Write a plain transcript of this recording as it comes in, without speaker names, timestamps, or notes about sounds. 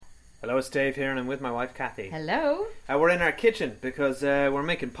Hello, it's Dave here, and I'm with my wife, Kathy. Hello. We're in our kitchen because we're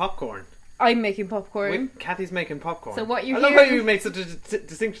making popcorn. I'm making popcorn. Kathy's making popcorn. So what you're I love hearing... how you make such a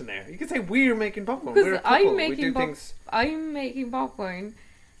distinction there. You can say we're making popcorn. We're a couple. I'm making we do things... I'm making popcorn.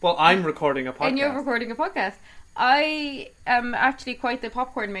 Well, I'm recording a podcast. And you're recording a podcast. I am actually quite the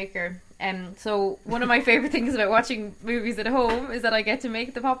popcorn maker. So one of my favourite things about watching movies at home is that I get to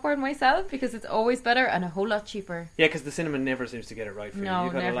make the popcorn myself because it's always better and a whole lot cheaper. Yeah, because the cinema never seems to get it right for you.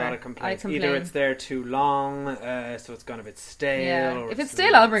 You've had never. a lot of complaints. I complain. Either it's there too long, so it's gone a bit stale. Yeah. Or if it's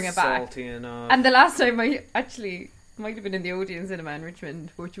stale, I'll bring it back. Salty enough. And the last time I actually might have been in the Odeon cinema in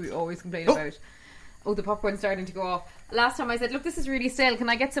Richmond, which we always complain about. Oh, the popcorn's starting to go off. Last time I said, look, this is really stale. Can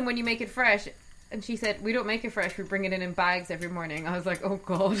I get some when you make it fresh? And she said, we don't make it fresh. We bring it in bags every morning. I was like, oh,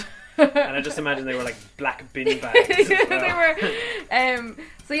 God. And I just imagine they were like black bin bags. They were.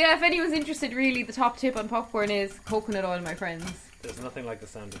 So, yeah, if anyone's interested, really, the top tip on popcorn is coconut oil, my friends. There's nothing like the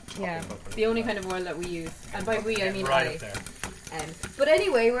sound of popcorn. Yeah, the only kind of oil that we use. And by we, I mean right I. up there. But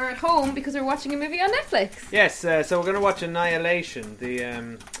anyway, we're at home because we're watching a movie on Netflix. Yes, so we're going to watch Annihilation,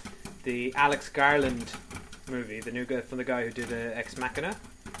 the Alex Garland movie, the new guy from the guy who did Ex Machina,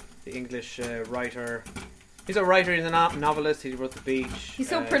 the English writer. He's a writer, he's a novelist, he wrote The Beach. He's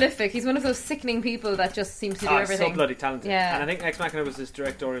so prolific. He's one of those sickening people that just seems to do everything. So bloody talented. Yeah. And I think Ex Machina was his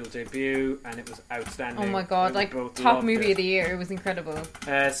directorial debut, and it was outstanding. Oh my god, like top movie of the year. It was incredible.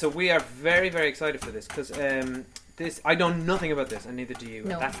 So we are very, very excited for this, because I know nothing about this, and neither do you.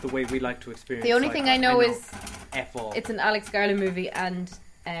 No. And that's the way we like to experience. The only thing I know is F-all. It's an Alex Garland movie, and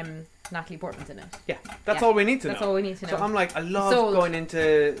Natalie Portman's in it. Yeah, that's all we need to know. That's all we need to know. So I'm like, I love going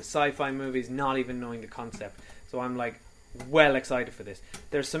into sci-fi movies not even knowing the concept. So I'm like, well excited for this.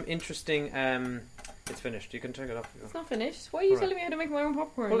 There's some interesting... it's finished. You can turn it off. It's not finished. Why are you telling me how to make my own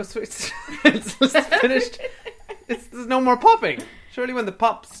popcorn? Well, it's finished. There's no more popping. Surely when the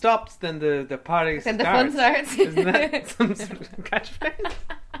pop stops, then the party starts. Then the fun starts. Isn't that some sort of catchphrase?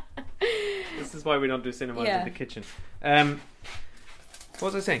 This is why we don't do cinemas in the kitchen.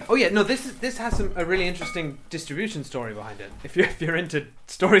 What was I saying? Oh yeah, no. This has a really interesting distribution story behind it. If you're into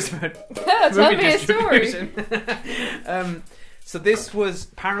stories about tell me a story. So this was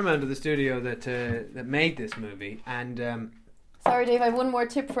Paramount, the studio that made this movie, and sorry, Dave. I have one more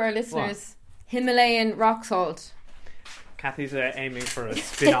tip for our listeners: Himalayan rock salt. Kathy's aiming for a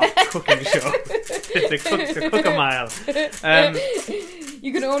spin-off cooking show. to cook a mile.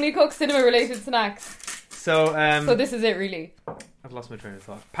 You can only cook cinema-related snacks. So this is it, really. I've lost my train of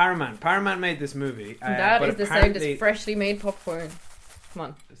thought. Paramount made this movie. That is the sound of freshly made popcorn. Come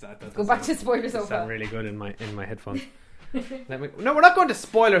on, go back to spoilers over. Sound really good in my headphones. No, we're not going to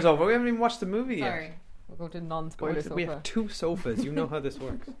spoilers over. We haven't even watched the movie yet. Sorry, we'll go to non-spoilers over. We have 2 sofas. You know how this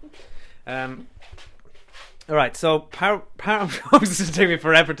works. All right, so Paramount. This is taking me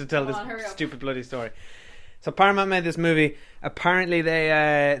forever to tell this stupid bloody story. So Paramount made this movie. Apparently,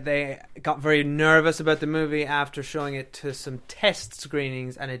 they got very nervous about the movie after showing it to some test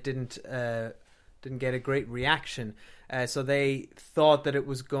screenings, and it didn't get a great reaction. So they thought that it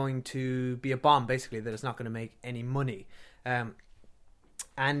was going to be a bomb, basically, that it's not going to make any money,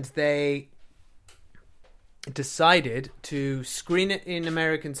 and they decided to screen it in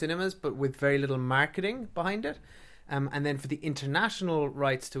American cinemas, but with very little marketing behind it. And then for the international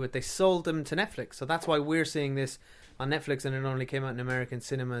rights to it, they sold them to Netflix. So that's why we're seeing this on Netflix, and it only came out in American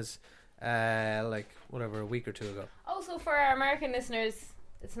cinemas a week or 2 ago. Also, for our American listeners,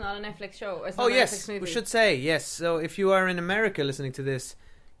 it's not a Netflix show. It's not a Netflix movie. We should say, yes. So if you are in America listening to this,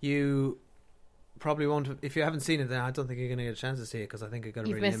 you probably won't. If you haven't seen it, then I don't think you're going to get a chance to see it, because I think it got a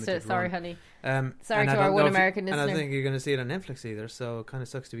really limited run. You've missed it. Sorry, honey. Sorry to our one American listener. And I don't think you're going to see it on Netflix either, so it kind of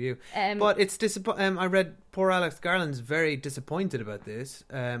sucks to be you. But it's I read poor Alex Garland's very disappointed about this.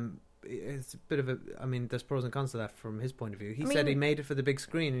 It's a bit of there's pros and cons to that from his point of view. He said he made it for the big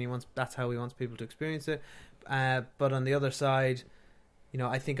screen, and that's how he wants people to experience it. But on the other side,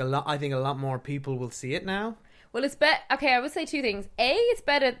 I think a lot more people will see it now. Well, it's okay, I would say 2 things. A, it's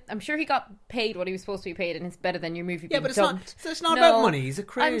better. I'm sure he got paid what he was supposed to be paid, and it's better than your movie being dumped. It's not about money. He's a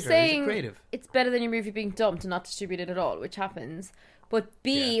creator. I'm saying he's a creative. It's better than your movie being dumped and not distributed at all, which happens. But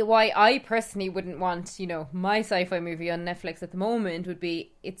B, why I personally wouldn't want, my sci-fi movie on Netflix at the moment would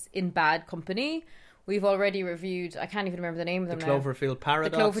be it's in bad company. We've already reviewed, I can't even remember the name of them now. The Cloverfield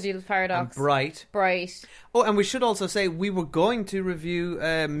Paradox. The Cloverfield Paradox. And Bright. Oh, and we should also say we were going to review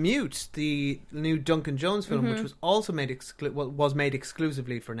Mute, the new Duncan Jones film, which was also made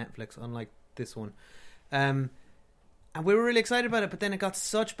exclusively for Netflix, unlike this one. And we were really excited about it, but then it got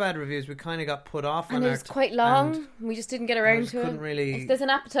such bad reviews, we kind of got put off. And it was quite long. We just didn't get around to it. Really, if there's an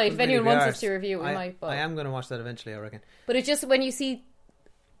appetite, if anyone wants us to review it, we might. But I am going to watch that eventually, I reckon. But it's just when you see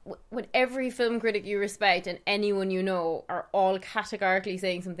when every film critic you respect and anyone you know are all categorically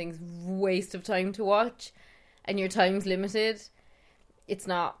saying something's waste of time to watch and your time's limited, it's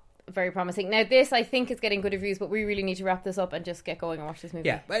not very promising. Now this, I think, is getting good reviews, but we really need to wrap this up and just get going and watch this movie.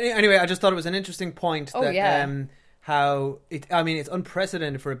 Yeah, but anyway, I just thought it was an interesting point that how it, I mean, it's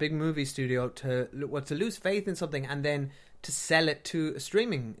unprecedented for a big movie studio to lose faith in something and then to sell it to a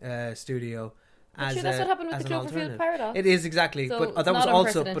streaming studio. That's what happened with the Cloverfield Paradox. It is, exactly, so but that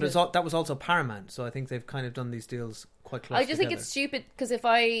was also Paramount. So I think they've kind of done these deals quite close. I just think it's stupid because if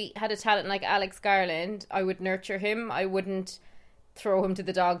I had a talent like Alex Garland, I would nurture him. I wouldn't throw him to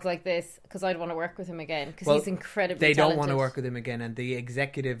the dogs like this because I'd want to work with him again because he's incredibly talented. They don't want to work with him again, and the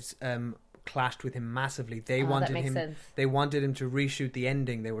executives clashed with him massively. They wanted him. They wanted him to reshoot the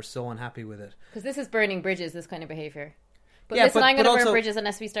ending. They were so unhappy with it because this is burning bridges. This kind of behavior. But listen, I'm going to burn bridges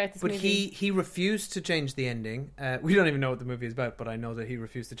unless we start this movie. But he refused to change the ending. We don't even know what the movie is about, but I know that he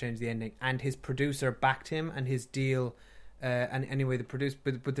refused to change the ending. And his producer backed him, and his deal. And anyway, the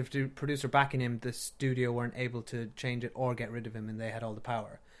producer backing him, the studio weren't able to change it or get rid of him, and they had all the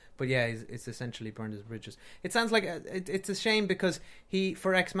power. But yeah, it's essentially burned his bridges. It sounds like it's a shame because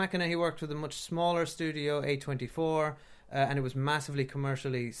for Ex Machina he worked with a much smaller studio, A24. And it was massively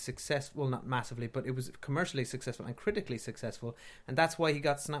commercially successful. Well, not massively, but it was commercially successful and critically successful. And that's why he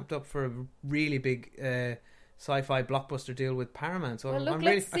got snapped up for a really big sci-fi blockbuster deal with Paramount. So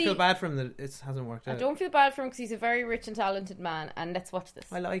I feel bad for him that it hasn't worked out. I don't feel bad for him because he's a very rich and talented man. And let's watch this.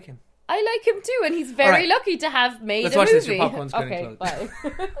 I like him. I like him too. And he's very lucky to have made let's a watch movie. This, your popcorn's getting close.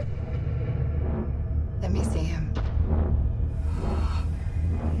 Bye. Let me see him.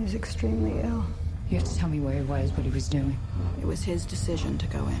 He's extremely ill. You have to tell me where he was, what he was doing. It was his decision to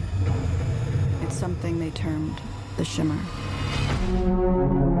go in. It's something they termed the Shimmer.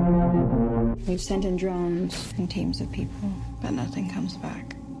 We've sent in drones and teams of people, but nothing comes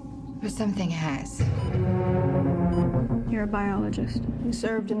back. But something has. You're a biologist. You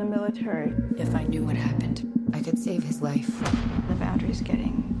served in the military. If I knew what happened, I could save his life. The boundary's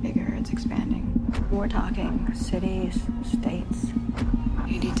getting bigger, it's expanding. We're talking cities, states.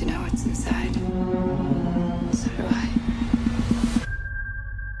 You need to know what's inside. So do I.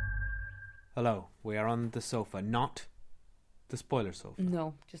 Hello, we are on the sofa, not the spoiler sofa.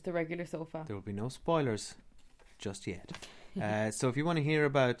 No, just the regular sofa. There will be no spoilers just yet. So if you want to hear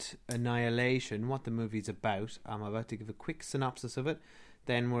about Annihilation, what the movie's about, I'm about to give a quick synopsis of it.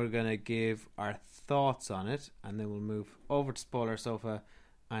 Then we're going to give our thoughts on it, and then we'll move over to spoiler sofa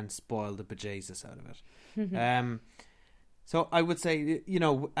and spoil the bejesus out of it. So I would say, you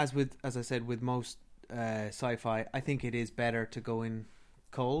know, as I said, with most sci-fi, I think it is better to go in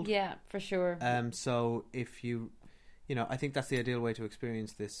cold. Yeah, for sure. So if you know, I think that's the ideal way to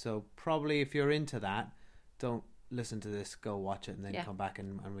experience this. So probably if you're into that, don't listen to this, go watch it, and then come back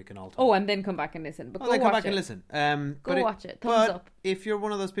and we can all talk. Oh, and then come back and listen. But go then come back it. and listen. Watch it. Thumbs up. If you're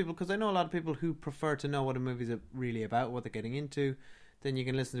one of those people, because I know a lot of people who prefer to know what a movie's really about, what they're getting into, then you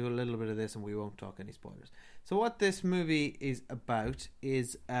can listen to a little bit of this and we won't talk any spoilers. So what this movie is about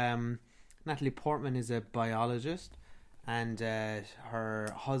is Natalie Portman is a biologist, and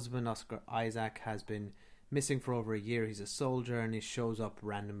her husband Oscar Isaac has been missing for over a year. He's a soldier and he shows up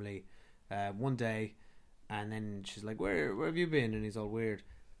randomly one day, and then she's like, where have you been? And he's all weird,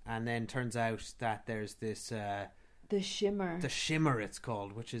 and then turns out that there's this the Shimmer it's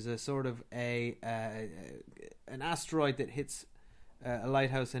called, which is a sort of an asteroid that hits a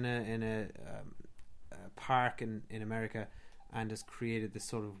lighthouse in a park in America, and has created this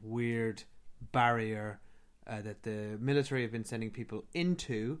sort of weird barrier that the military have been sending people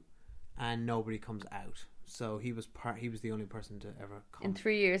into, and nobody comes out. So he was the only person to ever come in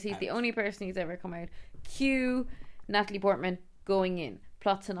 3 years. He's out. The only person who's ever come out. Cue Natalie Portman going in.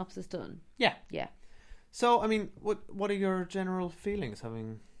 Plot synopsis done. Yeah. So I mean, what are your general feelings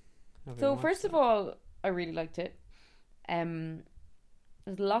having so first of all, I really liked it.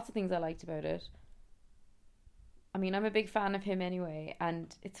 There's lots of things I liked about it. I mean, I'm a big fan of him anyway,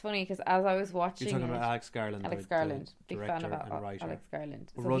 and it's funny because as I was watching, you're talking about Alex Garland, big fan of Alex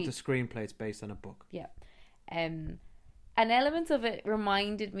Garland, who wrote the screenplay. It's based on a book. Yeah, and elements of it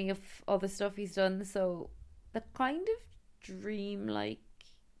reminded me of other stuff he's done. So the kind of dreamlike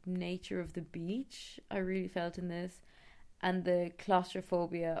nature of the beach I really felt in this, and the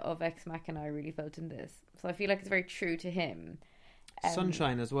claustrophobia of Ex Machina I really felt in this. So I feel like it's very true to him.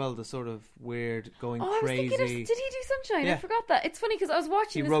 Sunshine as well, the sort of weird going crazy. Did he do Sunshine? Yeah. I forgot that. It's funny because I was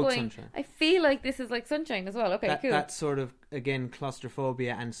watching this going, Sunshine. I feel like this is like Sunshine as well. Okay, cool. That sort of, again,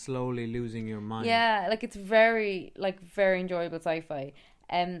 claustrophobia and slowly losing your mind. Yeah, like it's very enjoyable sci-fi.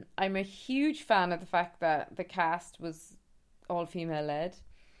 I'm a huge fan of the fact that the cast was all female led.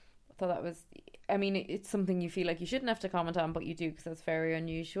 thought that was, I mean, it's something you feel like you shouldn't have to comment on, but you do because that's very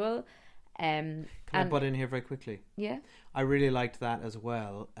unusual. Can I butt in here very quickly? Yeah. I really liked that as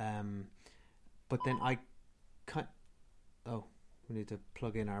well. But then I can't... Oh, we need to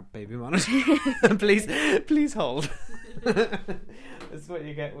plug in our baby monitor. please hold. That's what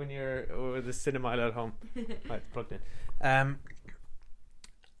you get when you're with the cinema at home. Right, it's plugged in.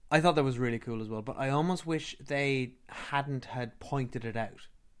 I thought that was really cool as well, but I almost wish they hadn't had pointed it out.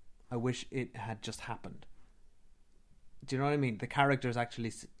 I wish it had just happened. Do you know what I mean? The characters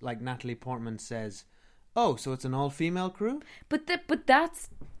actually, like Natalie Portman says, "Oh, so it's an all-female crew?" But that's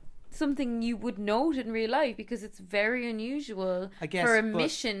something you would note in real life because it's very unusual, I guess, for a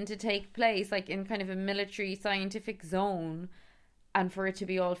mission to take place like in kind of a military scientific zone. And for it to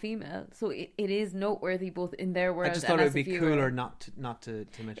be all female, so it is noteworthy both in their world. I just thought and it would be cooler not to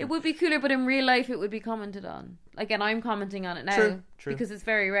mention. It would be cooler, but in real life, it would be commented on. Like, and I'm commenting on it now because it's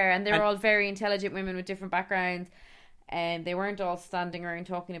very rare, and they're all very intelligent women with different backgrounds, and they weren't all standing around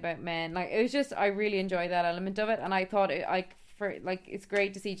talking about men. Like, it was just, I really enjoyed that element of it, and I thought it's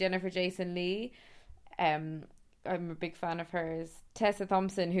great to see Jennifer Jason Leigh. I'm a big fan of hers. Tessa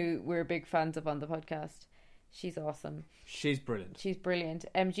Thompson, who we're big fans of on the podcast. She's awesome. She's brilliant.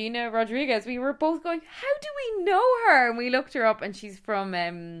 Gina Rodriguez, we were both going, how do we know her? And we looked her up and she's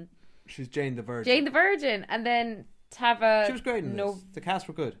from... she's Jane the Virgin. Jane the Virgin. And then Tava... She was great in this. The cast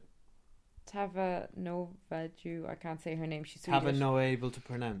were good. Tava Novaju, I can't say her name. She's Swedish. Tava no able to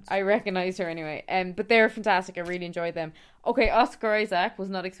pronounce. I recognised her anyway. But they're fantastic. I really enjoyed them. Okay, Oscar Isaac. Was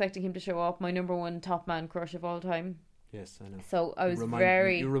not expecting him to show up. My number one top man crush of all time. Yes, I know. So I was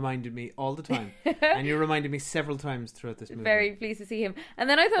You reminded me all the time. And you reminded me several times throughout this movie. Very pleased to see him. And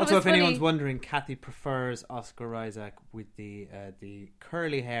then I thought also, it was if anyone's wondering, Kathy prefers Oscar Isaac with the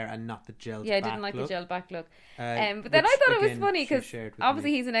curly hair and not the gelled back look. Yeah, I didn't like the gelled back look. But then I thought it was funny because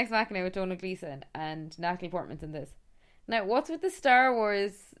obviously he's an Ex Machina with Donald Gleeson and Natalie Portman's in this. Now, what's with the Star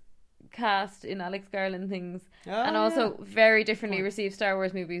Wars cast in Alex Garland things? And also very differently received Star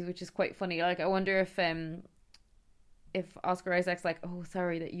Wars movies, which is quite funny. Like, I wonder if Oscar Isaac's like, oh,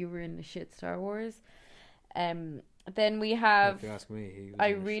 sorry that you were in the shit Star Wars. Then we have... If you ask me,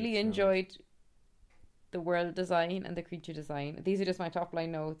 I really enjoyed the world design and the creature design. These are just my top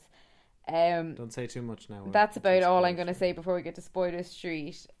line notes. Don't say too much now. That's about all I'm going to say before we get to Spoiler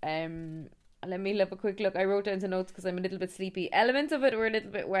Street. Let me have a quick look. I wrote down some notes because I'm a little bit sleepy. Elements of it were a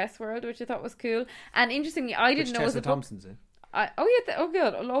little bit Westworld, which I thought was cool. And interestingly, I didn't know it was a book. Thompson's in.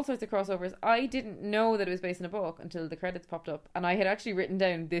 God, all sorts of crossovers. I didn't know that it was based on a book until the credits popped up, and I had actually written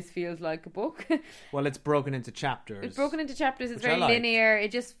down, this feels like a book. Well, it's broken into chapters. It's very linear.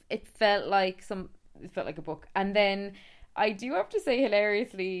 It felt like a book. And then I do have to say,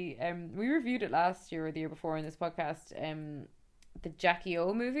 hilariously, we reviewed it last year or the year before in this podcast, the Jackie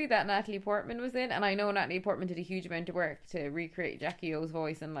O movie that Natalie Portman was in, and I know Natalie Portman did a huge amount of work to recreate Jackie O's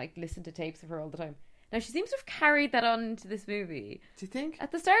voice and like listen to tapes of her all the time. Now, she seems to have carried that on into this movie. Do you think?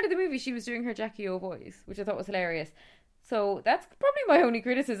 At the start of the movie, she was doing her Jackie O voice, which I thought was hilarious. So that's probably my only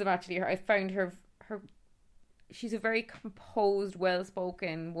criticism, actually. I found her she's a very composed,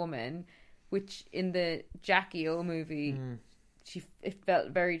 well-spoken woman, which in the Jackie O movie, it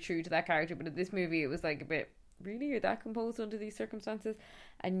felt very true to that character. But in this movie, it was like a bit, really? You're that composed under these circumstances?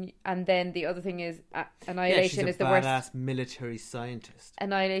 And then the other thing is, Annihilation is the worst. She's a badass military scientist.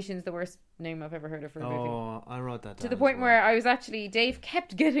 Annihilation is the worst name I've ever heard of for a movie. Oh, I wrote that down. To the point where I was actually, Dave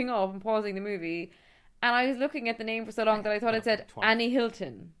kept getting up and pausing the movie, and I was looking at the name for so long that I thought it said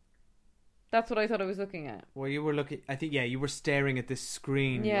Annihilation. That's what I thought I was looking at. Well, you were looking, I think, you were staring at this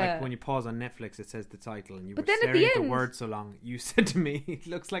screen. Yeah. Like when you pause on Netflix, it says the title, and you but were then staring at the word so long. You said to me, it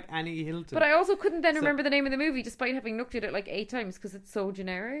looks like Annie Hilton. But I also couldn't then remember the name of the movie, despite having looked at it like 8 times, because it's so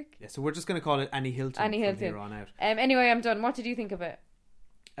generic. Yeah, so we're just going to call it Annie Hilton from here on out. Anyway, I'm done. What did you think of it?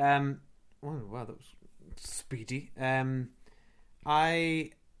 Wow, that was speedy. I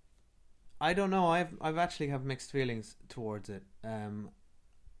don't know. I've actually have mixed feelings towards it.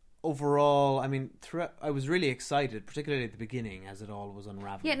 Overall, I mean, I was really excited, particularly at the beginning, as it all was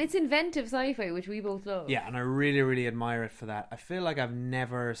unraveling. Yeah, and it's inventive sci-fi, which we both love. Yeah, and I really, really admire it for that. I feel like I've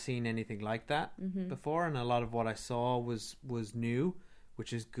never seen anything like that before, and a lot of what I saw was new,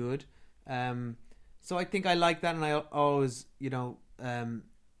 which is good. So I think I like that, and I always, I'll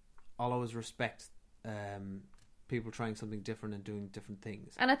always respect people trying something different and doing different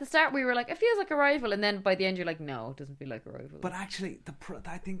things. And at the start we were like, it feels like Arrival, and then by the end you're like, no, it doesn't feel like Arrival. But actually,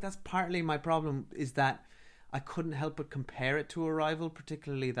 I think that's partly my problem, is that I couldn't help but compare it to Arrival,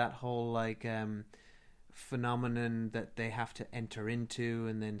 particularly that whole phenomenon that they have to enter into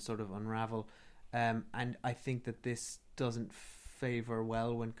and then sort of unravel. And I think that this doesn't favour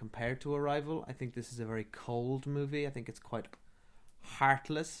well when compared to Arrival. I think this is a very cold movie. I think it's quite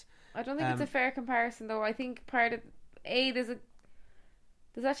heartless. I don't think it's a fair comparison, though. I think part of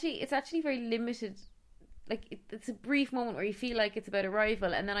it's actually very limited. Like it's a brief moment where you feel like it's about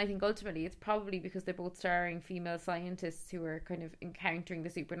Arrival, and then I think ultimately it's probably because they're both starring female scientists who are kind of encountering the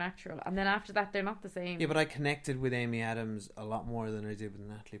supernatural, and then after that they're not the same. Yeah, but I connected with Amy Adams a lot more than I did with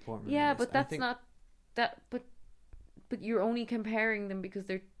Natalie Portman. Yeah, but that's not that. But you're only comparing them because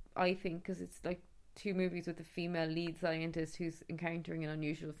because it's like two movies with a female lead scientist who's encountering an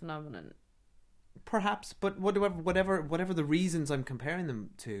unusual phenomenon. Perhaps, but whatever the reasons I'm comparing them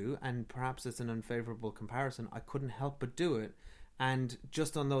to, and perhaps it's an unfavourable comparison, I couldn't help but do it. And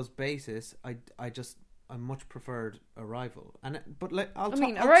just on those basis, I much preferred Arrival.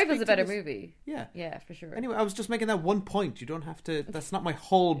 Arrival's a better movie. Yeah, for sure. Anyway, I was just making that one point. You don't have to. That's not my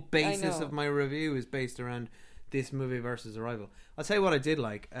whole basis of my review. Is based around this movie versus Arrival. I'll tell you what I did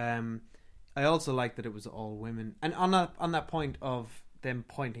like. I also liked that it was all women, and on that point of them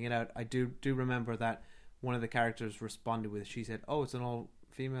pointing it out, I do remember that one of the characters responded with, she said, "Oh, it's an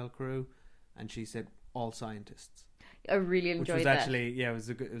all-female crew," and she said, "all scientists." I really enjoyed that. Which was actually, it was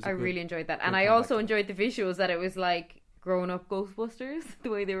a good. I really enjoyed that, and I also enjoyed the visuals that it was like grown-up Ghostbusters, the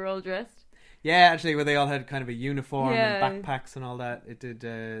way they were all dressed. Yeah, actually, where they all had kind of a uniform and backpacks and all that. It did.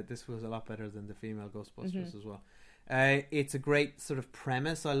 This was a lot better than the female Ghostbusters as well. It's a great sort of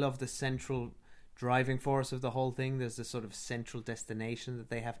premise. I love the central driving force of the whole thing. There's this sort of central destination that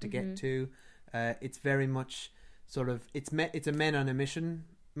they have to get to. It's very much sort of it's a men on a mission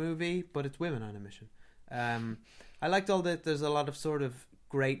movie, but it's women on a mission. I liked all that. There's a lot of sort of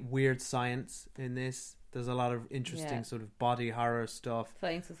great weird science in this. There's a lot of interesting sort of body horror stuff.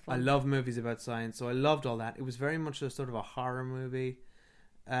 Science is fun. I love movies about science, so I loved all that. It was very much a sort of a horror movie.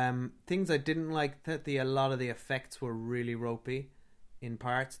 Things I didn't like, that a lot of the effects were really ropey in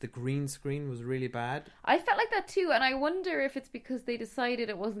parts. The green screen was really bad. I felt like that too, and I wonder if it's because they decided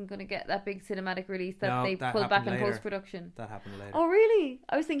it wasn't going to get that big cinematic release that they pulled back in post-production. That happened later. Oh, really?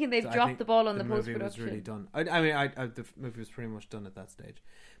 I was thinking they've dropped the ball on the post-production. The movie was really done. The movie was pretty much done at that stage.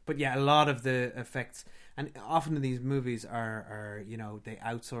 But yeah, a lot of the effects, and often these movies are they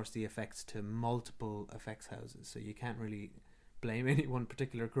outsource the effects to multiple effects houses, so you can't really blame any one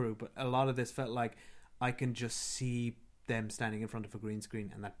particular crew. But a lot of this felt like I can just see them standing in front of a green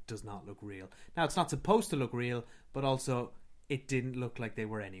screen, and that does not look real. Now, it's not supposed to look real, but also it didn't look like they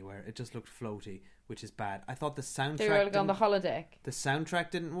were anywhere. It just looked floaty, which is bad. I thought the soundtrack... They were like on the holodeck. The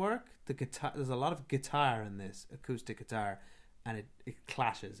soundtrack didn't work. The guitar, there's a lot of guitar in this, acoustic guitar, and it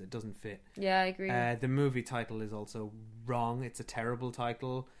clashes. It doesn't fit. Yeah, I agree. The movie title is also wrong. It's a terrible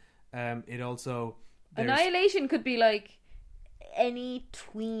title. It also... Annihilation could be like any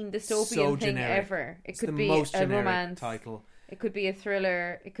tween dystopian thing ever. It could be a romance title. It could be a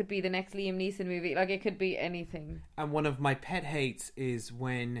thriller. It could be the next Liam Neeson movie. Like, it could be anything. And one of my pet hates is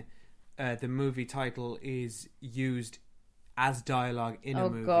when the movie title is used as dialogue in a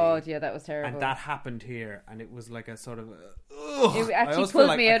movie. Oh God, yeah, that was terrible. And that happened here, and it was like a sort of it actually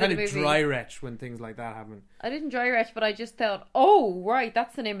pulled me out of the movie. I kind of dry retch when things like that happen. I didn't dry retch, but I just thought, oh right,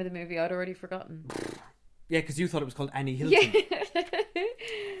 that's the name of the movie. I'd already forgotten. Yeah, because you thought it was called Annihilation.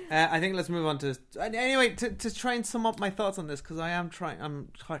 Yeah. I think let's move on to... Anyway, to try and sum up my thoughts on this, because I'm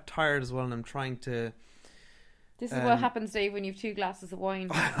tired as well, and I'm trying to... This is what happens, Dave, when you have 2 glasses of wine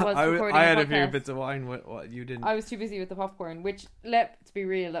whilst recording I had a few bits of wine. What you didn't. I was too busy with the popcorn, which, let's be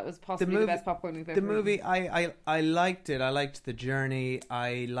real, that was possibly the best popcorn we've ever The movie, eaten. I liked it. I liked the journey.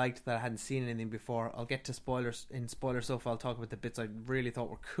 I liked that I hadn't seen anything before. I'll get to spoilers. In spoiler stuff, I'll talk about the bits I really thought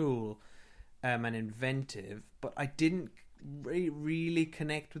were cool and inventive, but I didn't really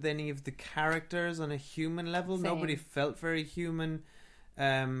connect with any of the characters on a human level. Same. Nobody felt very human.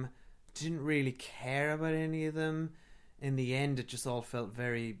 Didn't really care about any of them. In the end, it just all felt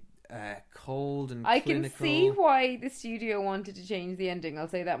very cold and clinical. Can see why the studio wanted to change the ending. I'll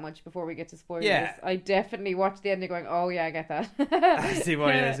say that much before we get to spoilers. Yeah. I definitely watched the ending going, oh yeah, I get that. I see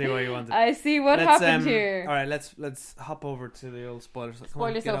why you wanted. I see what happened here. All right, let's hop over to the old spoilers.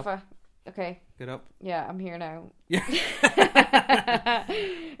 Spoiler sofa. Okay. Get up. Yeah, I'm here now. Yeah.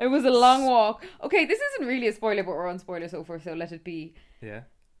 It was a long walk. Okay, this isn't really a spoiler, but we're on spoiler sofa, so let it be. Yeah.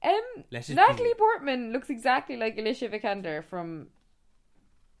 Natalie Portman looks exactly like Alicia Vikander from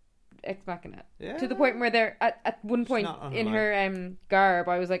Ex Machina. Yeah. To the point where they're at one point in her garb,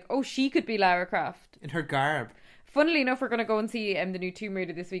 I was like, oh, she could be Lara Croft. In her garb. Funnily enough, we're going to go and see the new Tomb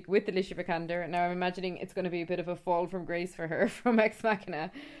Raider this week with Alicia Vikander. Now I'm imagining it's going to be a bit of a fall from grace for her from Ex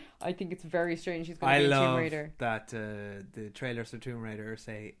Machina. I think it's very strange she's going to be a Tomb Raider. That the trailers for Tomb Raider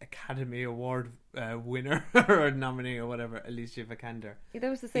say Academy Award winner or nominee or whatever, Alicia Vikander. Yeah, that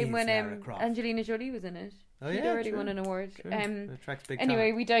was the same when Angelina Jolie was in it. Oh, She'd already won an award.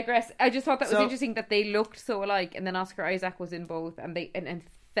 Anyway, we digress. I just thought that was interesting that they looked so alike, and then Oscar Isaac was in both, and they and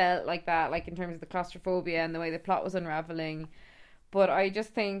felt like that, like in terms of the claustrophobia and the way the plot was unraveling. But I just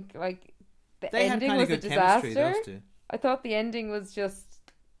think like the ending was a disaster. I thought the ending was just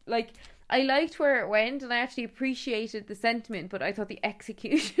like, I liked where it went and I actually appreciated the sentiment, but I thought the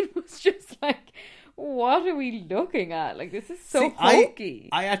execution was just like, what are we looking at? Like, this is so hokey.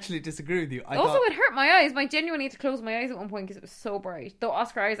 I actually disagree with you. It hurt my eyes. I genuinely had to close my eyes at one point because it was so bright. Though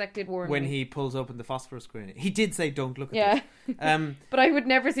Oscar Isaac did warn me. When he pulls open the phosphorus screen. He did say, don't look at this. But I would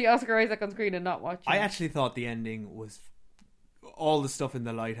never see Oscar Isaac on screen and not watch it. I actually thought the ending was... all the stuff in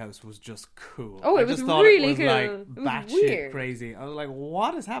the lighthouse was just cool. Oh, it was really cool. Like, it was batshit crazy. I was like,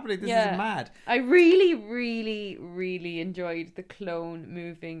 what is happening? This is mad. I really, really, really enjoyed the clone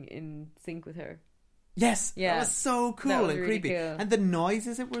moving in sync with her. Yes, that was so cool and really creepy. Cool. And the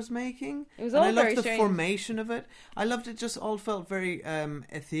noises it was making. It was all and I loved the strange. formation of it. I loved it. Just all felt very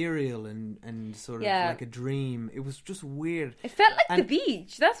ethereal and sort of like a dream. It was just weird. It felt like the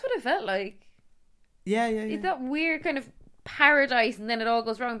beach. That's what it felt like. Yeah. It's that weird kind of paradise, and then it all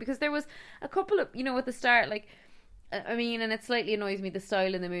goes wrong because there was a couple of, at the start, like, I mean, and it slightly annoys me, the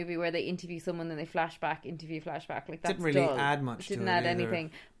style in the movie where they interview someone and they flashback, like, that's didn't really dull. add much. Didn't add anything.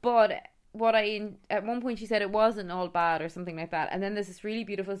 But at one point she said it wasn't all bad or something like that, and then there's this really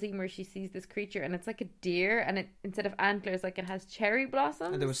beautiful scene where she sees this creature and it's like a deer, and it, instead of antlers, like, it has cherry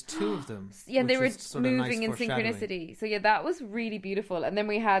blossoms, and there was two of them. Yeah, they were moving in synchronicity. So yeah, that was really beautiful. And then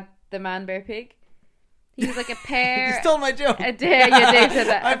we had the man bear pig. He was like a pear. You stole my joke. Dave said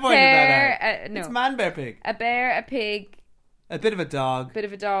that. I pointed that out. No. It's man bear pig. A bear, a pig, a bit of a dog,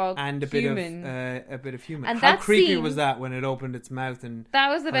 and a human. bit of human. And how creepy was that when it opened its mouth and that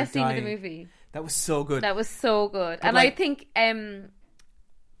was the best scene of the movie. That was so good. That was so good. But and I think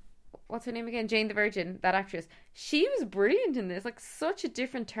what's her name again? Jane the Virgin, that actress. She was brilliant in this. Like, such a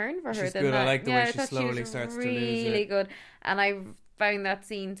different turn for her. She's than good. that. I like the way she slowly starts to lose it. Really good. And I found that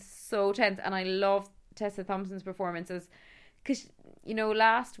scene so tense, and I loved Tessa Thompson's performances, because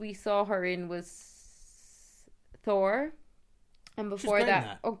last we saw her in was Thor, and before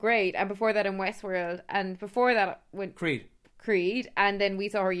that, and before that in Westworld, and before that went Creed, and then we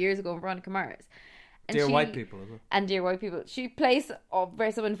saw her years ago in Veronica Mars. And Dear White People as well. And Dear White People. She plays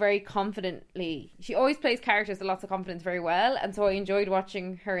someone very confidently. She always plays characters with lots of confidence very well, and so I enjoyed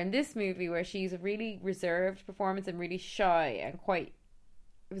watching her in this movie where she's a really reserved performance and really shy and quite.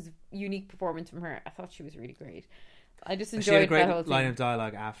 It was a unique performance from her. I thought she was really great. I just enjoyed that whole thing. Line of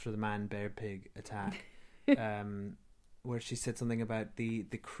dialogue after the man bear pig attack, where she said something about the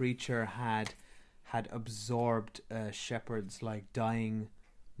creature had absorbed Shepard's like dying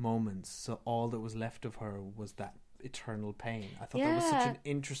moments, so all that was left of her was that eternal pain. I thought that was such an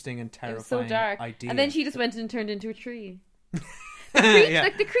interesting and terrifying idea. And then she just went and turned into a tree.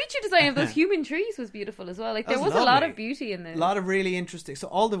 Like, the creature design of those human trees was beautiful as well. Like, there was a lot of beauty in there. A lot of really interesting. So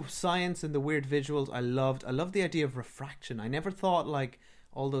all the science and the weird visuals, I loved. I loved the idea of refraction. I never thought, like,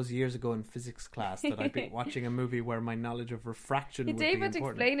 all those years ago in physics class that I'd be watching a movie where my knowledge of refraction would be important. Dave had to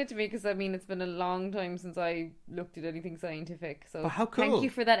explain it to me, because I mean, it's been a long time since I looked at anything scientific. So how cool. Thank you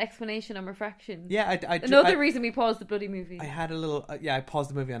for that explanation on refraction. Yeah, another reason we paused the bloody movie. I had a little. I paused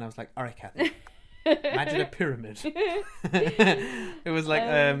the movie and I was like, all right, Kathy. Imagine a pyramid. It was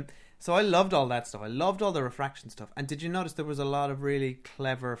like so I loved all that stuff. I loved all the refraction stuff. And did you notice there was a lot of really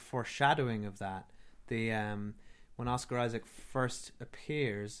clever foreshadowing of that? The when Oscar Isaac first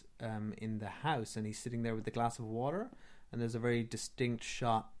appears in the house and he's sitting there with the glass of water, and there's a very distinct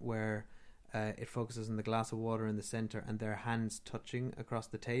shot where it focuses on the glass of water in the center and their hands touching across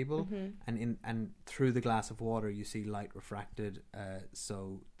the table, and through the glass of water you see light refracted,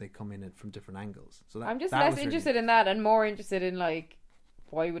 so they come in it from different angles. So I'm just less interested in that and more interested in, like,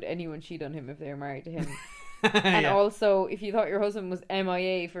 why would anyone cheat on him if they were married to him? And also, if you thought your husband was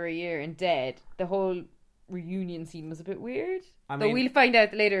MIA for a year and dead, the whole reunion scene was a bit weird. Though we'll find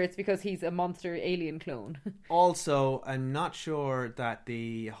out later it's because he's a monster alien clone. Also, I'm not sure that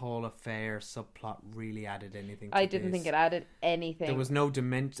the whole affair subplot really added anything to I didn't think it added anything. There was no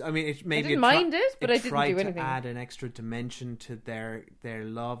dimension. I mean, it maybe I didn't mind it, but I didn't do anything. Tried to add an extra dimension to their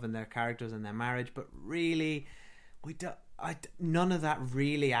love and their characters and their marriage, but really, none of that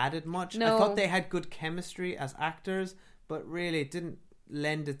really added much. No. I thought they had good chemistry as actors, but really it didn't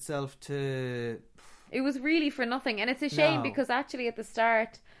lend itself to... It was really for nothing, and it's a shame because actually at the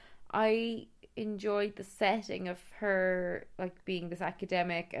start I enjoyed the setting of her like being this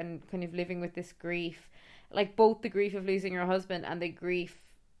academic and kind of living with this grief, like both the grief of losing her husband and the grief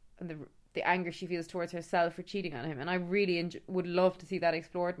and the anger she feels towards herself for cheating on him. And I really would love to see that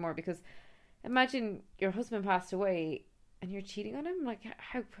explored more, because imagine your husband passed away and you're cheating on him. Like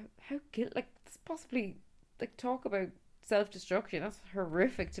how guilt, like it's possibly, like, talk about self-destruction. That's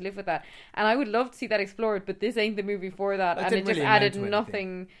horrific to live with that. And I would love to see that explored, but this ain't the movie for that. And it just added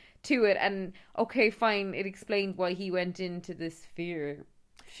nothing to it. And okay, fine, it explained why he went into this fear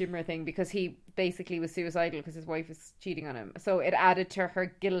shimmer thing, because he basically was suicidal because his wife was cheating on him. So it added to her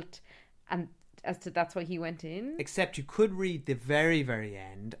guilt, and as to that's why he went in. Except you could read the very, very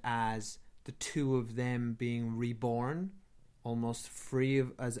end as the two of them being reborn, almost free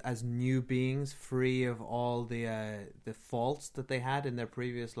of as new beings, free of all the faults that they had in their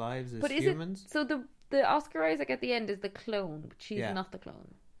previous lives as humans. So the Oscar Isaac at the end is the clone, but she's not the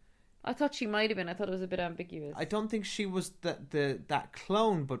clone. I thought she might have been. I thought it was a bit ambiguous. I don't think she was that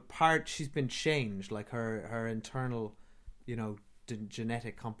clone, but she's been changed. Like her internal,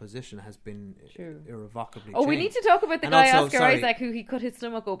 genetic composition has been irrevocably changed. We need to talk about the guy Oscar Isaac, who he cut his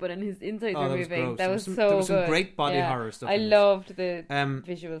stomach open and his insides were moving. That was so good. There was some great body horror stuff. I loved the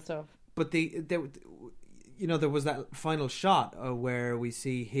visual stuff. But there was that final shot where we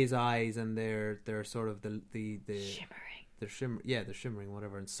see his eyes, and they're sort of the shimmering. They're shimmering,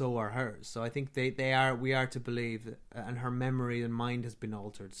 whatever, and so are hers. So I think we are to believe, and her memory and mind has been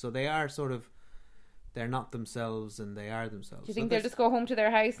altered. So they are sort of, they're not themselves and they are themselves. Do you think they'll just go home to their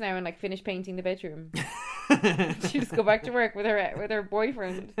house now and like finish painting the bedroom? She just go back to work with her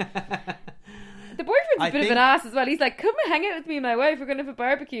boyfriend. The boyfriend's a bit of an ass as well. He's like, come and hang out with me and my wife. We're going to have a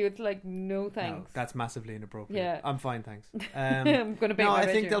barbecue. It's like, no thanks. No, that's massively inappropriate. Yeah. I'm fine, thanks. I'm going to paint my bedroom. I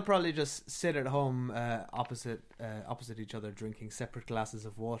think they'll probably just sit at home opposite each other, drinking separate glasses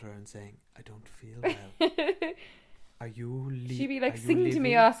of water and saying, I don't feel well. Are you She'd be like, sing to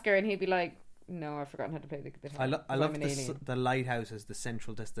me, Oscar. And he'd be like, no, I've forgotten how to play the guitar. I love the lighthouse as the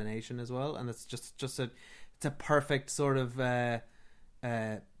central destination as well. And it's just it's a perfect sort of...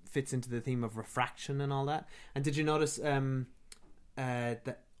 fits into the theme of refraction and all that. And did you notice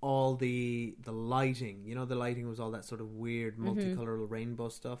that all the lighting, the lighting was all that sort of weird multicolored rainbow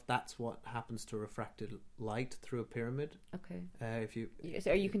stuff? That's what happens to refracted light through a pyramid. Okay.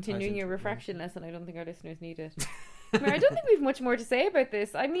 So are you continuing your refraction lesson? I don't think our listeners need it. I don't think we've much more to say about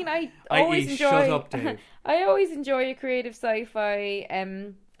this. I mean, I always enjoy. Shut up, Dave. I always enjoy a creative sci-fi.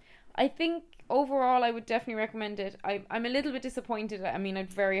 I think overall, I would definitely recommend it. I'm a little bit disappointed. I mean, I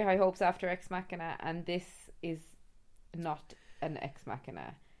had very high hopes after Ex Machina, and this is not an Ex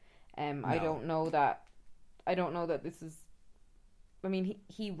Machina. No. I don't know that this is. I mean,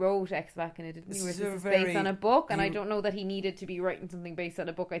 he wrote Ex Machina, didn't he? This is based on a book, and I don't know that he needed to be writing something based on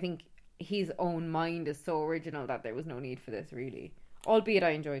a book. I think his own mind is so original that there was no need for this, really. Albeit I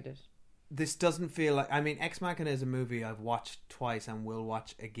enjoyed it. This doesn't feel like... I mean, Ex Machina is a movie I've watched twice and will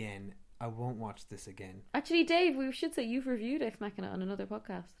watch again. I won't watch this again. Actually, Dave, we should say you've reviewed Ex Machina on another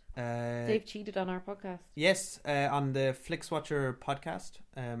podcast. Dave cheated on our podcast. Yes, on the Flixwatcher podcast.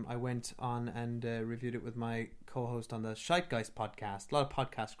 I went on and reviewed it with my co-host on the Scheitgeist podcast. A lot of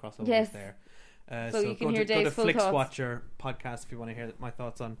podcast crossovers there. So you can hear Dave's full thoughts. Go to Flixwatcher podcast if you want to hear my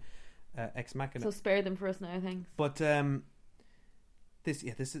thoughts on Ex Machina. So spare them for us now, thanks. But this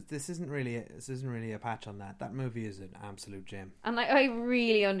isn't really a patch on that. That movie is an absolute gem. And I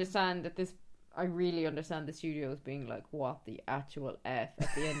really understand that this. I really understand the studios being like, "What the actual f"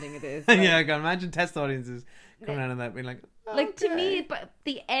 at the ending of this. Like, yeah, I can imagine test audiences coming out of that being like, okay. Like to me, but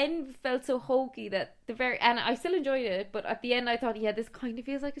the end felt so hokey that and I still enjoyed it, but at the end I thought, yeah, this kind of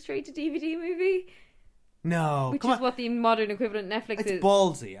feels like a straight to DVD movie. No, which is what the modern equivalent Netflix is. It's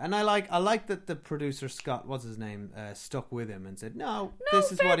ballsy, and I like that the producer Scott, what's his name, stuck with him and said, "No,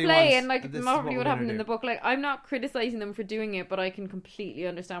 this is what he wants." And like probably what happened in the book. Like, I'm not criticizing them for doing it, but I can completely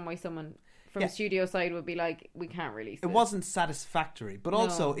understand why someone from a studio side would be like, "We can't release it." It wasn't satisfactory, but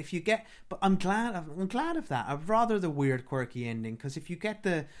also if you get, but I'm glad of that. I'd rather the weird, quirky ending, because if you get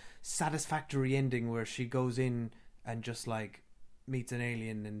the satisfactory ending where she goes in and just like meets an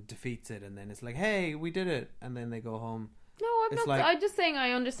alien and defeats it, and then it's like, hey, we did it, and then they go home. No, I'm just saying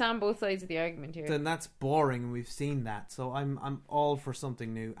I understand both sides of the argument here. Then that's boring. We've seen that, so I'm all for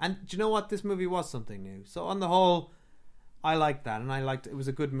something new. And do you know what? This movie was something new. So on the whole, I liked that, and it was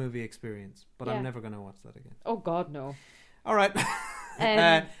a good movie experience. But I'm never going to watch that again. Oh God, no. All right.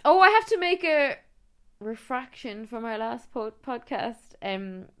 I have to make a refraction from our last podcast.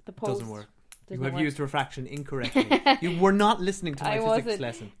 The post doesn't work. You have used refraction incorrectly. You were not listening to my physics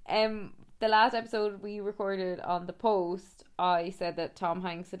lesson. the last episode we recorded on the post, I said that Tom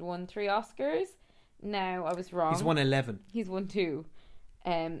Hanks had won 3 Oscars. Now I was wrong. He's won 11. He's won 2.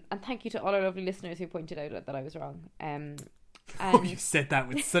 And thank you to all our lovely listeners who pointed out that I was wrong. Oh, you said that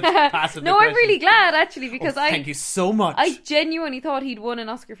with such passive No, I'm really glad actually, because thank you so much. I genuinely thought he'd won an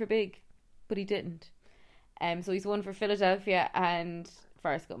Oscar for Big, but he didn't. So he's won for Philadelphia and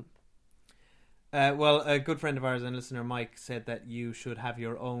Forrest Gump. Well, a good friend of ours and listener, Mike, said that you should have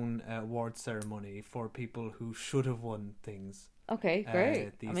your own award ceremony for people who should have won things. Okay,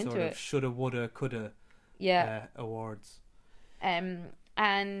 great. The I'm sort into of it. shoulda, woulda, coulda awards.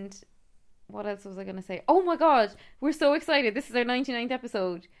 And what else was I going to say? Oh my god, we're so excited. This is our 99th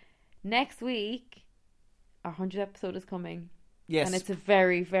episode. Next week, our 100th episode is coming. Yes. And it's a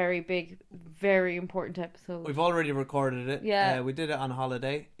very, very big, very important episode. We've already recorded it. Yeah. We did it on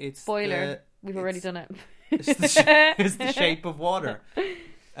holiday. Spoiler. We've already done it. It's the Shape of Water,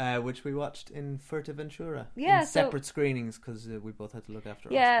 which we watched in Fuerteventura. Yeah, in separate screenings because we both had to look after.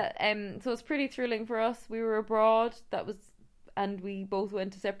 Yeah, so it's pretty thrilling for us. We were abroad. And we both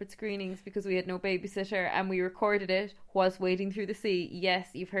went to separate screenings because we had no babysitter, and we recorded it whilst wading through the sea. Yes,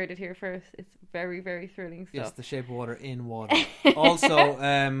 you've heard it here first. It's very, very thrilling stuff. Yes, The Shape of Water in water.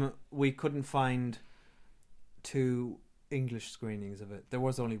 Also, we couldn't find 2 English screenings of it. There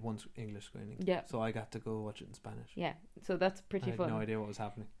was only 1 English screening. Yeah. So I got to go watch it in Spanish. Yeah, so that's pretty fun. I had no idea what was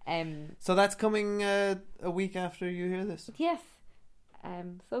happening. So that's coming a week after you hear this. Yes.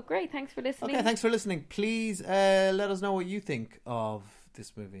 So great, thanks for listening. Okay, thanks for listening. Please let us know what you think of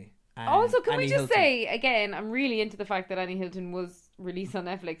this movie. Also, can Annie we just Hilton. say again, I'm really into the fact that Annihilation was released on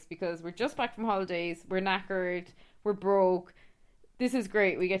Netflix because we're just back from holidays, we're knackered, we're broke. This is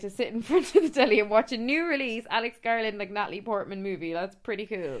great. We get to sit in front of the telly and watch a new release Alex Garland, like Natalie Portman movie. That's pretty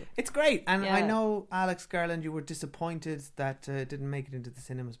cool. It's great. And Yeah. I know, Alex Garland, you were disappointed that it didn't make it into the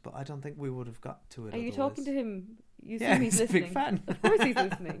cinemas, but I don't think we would have got to it. Are you talking to him? You Yeah, he's he's a listening. big fan. Of course he's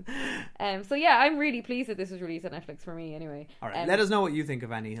listening. So yeah, I'm really pleased that this was released on Netflix for me anyway. All right, let us know what you think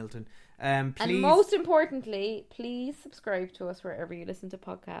of Annie Hilton. Please. And most importantly, please subscribe to us wherever you listen to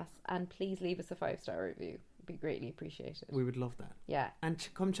podcasts, and please leave us a 5-star review. It'd be greatly appreciated. We would love that. Yeah. And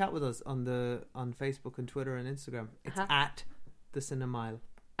come chat with us on Facebook and Twitter and Instagram. It's at The Cinemile.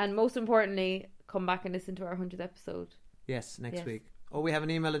 And most importantly, come back and listen to our 100th episode. Yes, next week. Oh, we have an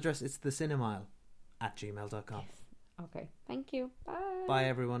email address. It's thecinemile@gmail.com. Yes. Okay. Thank you. Bye. Bye,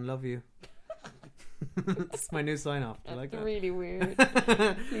 everyone. Love you. That's my new sign off. I like that. Really weird.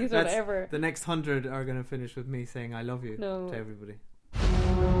 Please, whatever. The next 100 are going to finish with me saying I love you to everybody.